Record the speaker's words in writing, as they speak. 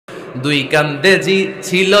দুই কান্দে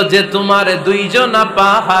ছিল যে তোমার দুইজনা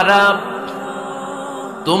পাহারা,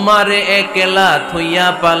 তোমারে একলা থইয়া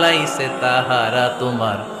পালাইছে তাহারা।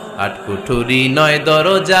 তোমার আটকুঠুরি নয়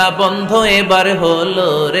দরজা বন্ধ এবার হলো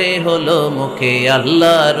রে হলো, মুখে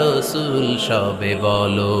আল্লাহ রসুল সবে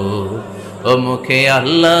বলো, ও মুখে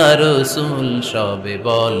আল্লাহ রসুল সবে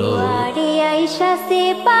বলো। দুয়ারে আইসা সে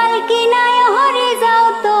পালকি নাই হরে যাও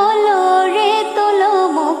তোলো রে তোলো,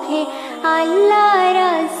 মুখে আল্লাহ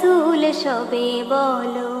রসুল সবে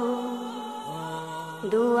বলো।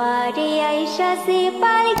 দুয়ারে আইসা সে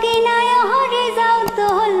পালকি নাই হরে যাও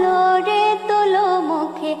তোলো রে তোলো,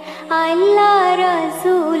 মুখে আল্লাহ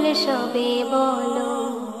রসুল সবে বলো,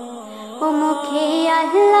 ও মুখে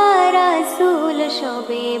আল্লাহ রসুল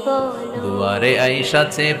সবে বলো। দুয়ারে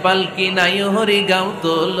আইসাছে পালকি নাই হরি গাও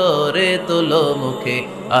তোলো রে তোলো, মুখে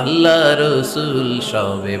আল্লাহ রসুল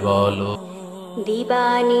সবে বলো।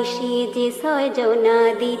 দিবানিশি যে ছয়জনা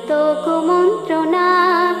দিত কুমন্ত্রণা,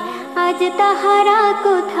 আজ তাহারা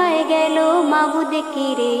কোথায় গেল মাবুদ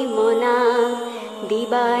কিরে মনা।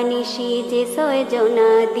 দিবানিশি যে ছয়জনা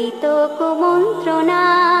দিত কুমন্ত্রণা,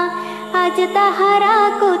 আজ তাহারা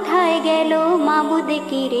কোথায় গেল মাবুদ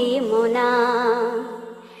কিরে মনা।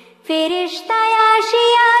 ফেরেশতায়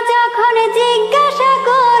আসিয়া যখন জিজ্ঞাসা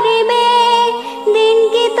করিবে, দিন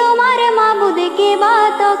কি তোমার মাবুদকে বা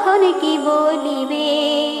তখন কি বলিবে।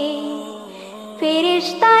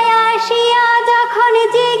 ফেরেশতায় আসিয়া যখন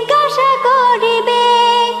জিজ্ঞাসা করিবে,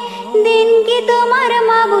 দিন কি তোমার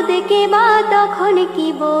মাবুদকে বা তখন কি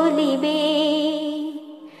বলিবে।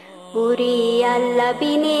 ওরে আল্লাহ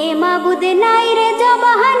বিনে মাবুদ নাই রে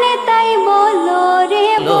জবানে, তাই বলো রে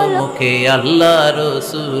বলো, মুখে আল্লাহ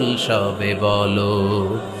রসুল সবে বলো,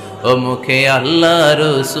 ও মুখে আল্লাহ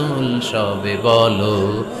রসুল সবে বলো।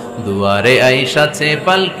 দুয়ারে আইসাছে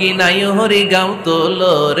পালকি নাই হরি গাও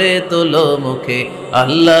তোলো রে তোলো, মুখে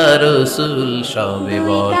আল্লাহ রসুল সবে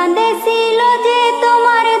বলো। কান্দে ছিল যে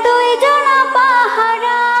তোমার দুইজনা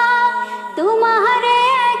পাহারা, তোমারে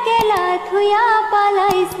একলা থুয়া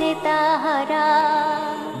পালাইছে তাহারা।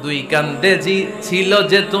 দুই কান্দে ছিল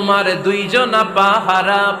যে তোমার দুইজনা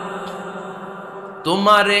পাহারা,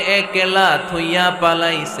 তোমারে একলা থইয়া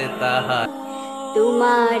পালাইছে তাহারা।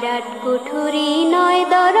 তোমার আটকুঠুরি নয়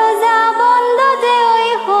দরজা বন্ধ যে ওই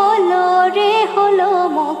হলো রে হলো,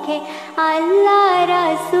 মুখে আল্লাহ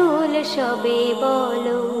রসুল সবে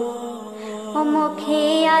বলো, ও মুখে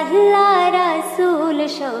আল্লাহ রসুল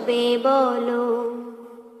সবে বলো।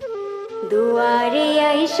 দুয়ারে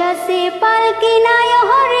আইসা সে পালকি নাই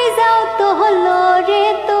হরে যাও তোলো রে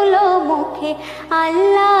তোলো, মুখে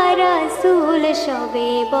আল্লাহ রসুল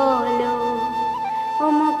সবে বলো, ও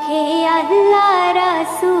মুখে আল্লাহ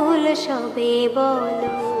রসুল সবে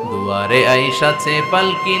বলো। দুয়ারে আইসাছে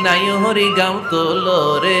পালকি নাই হরি গাও তোলো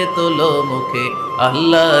রে তোলো, মুখে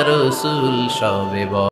আল্লাহ রসুল সবে বলো।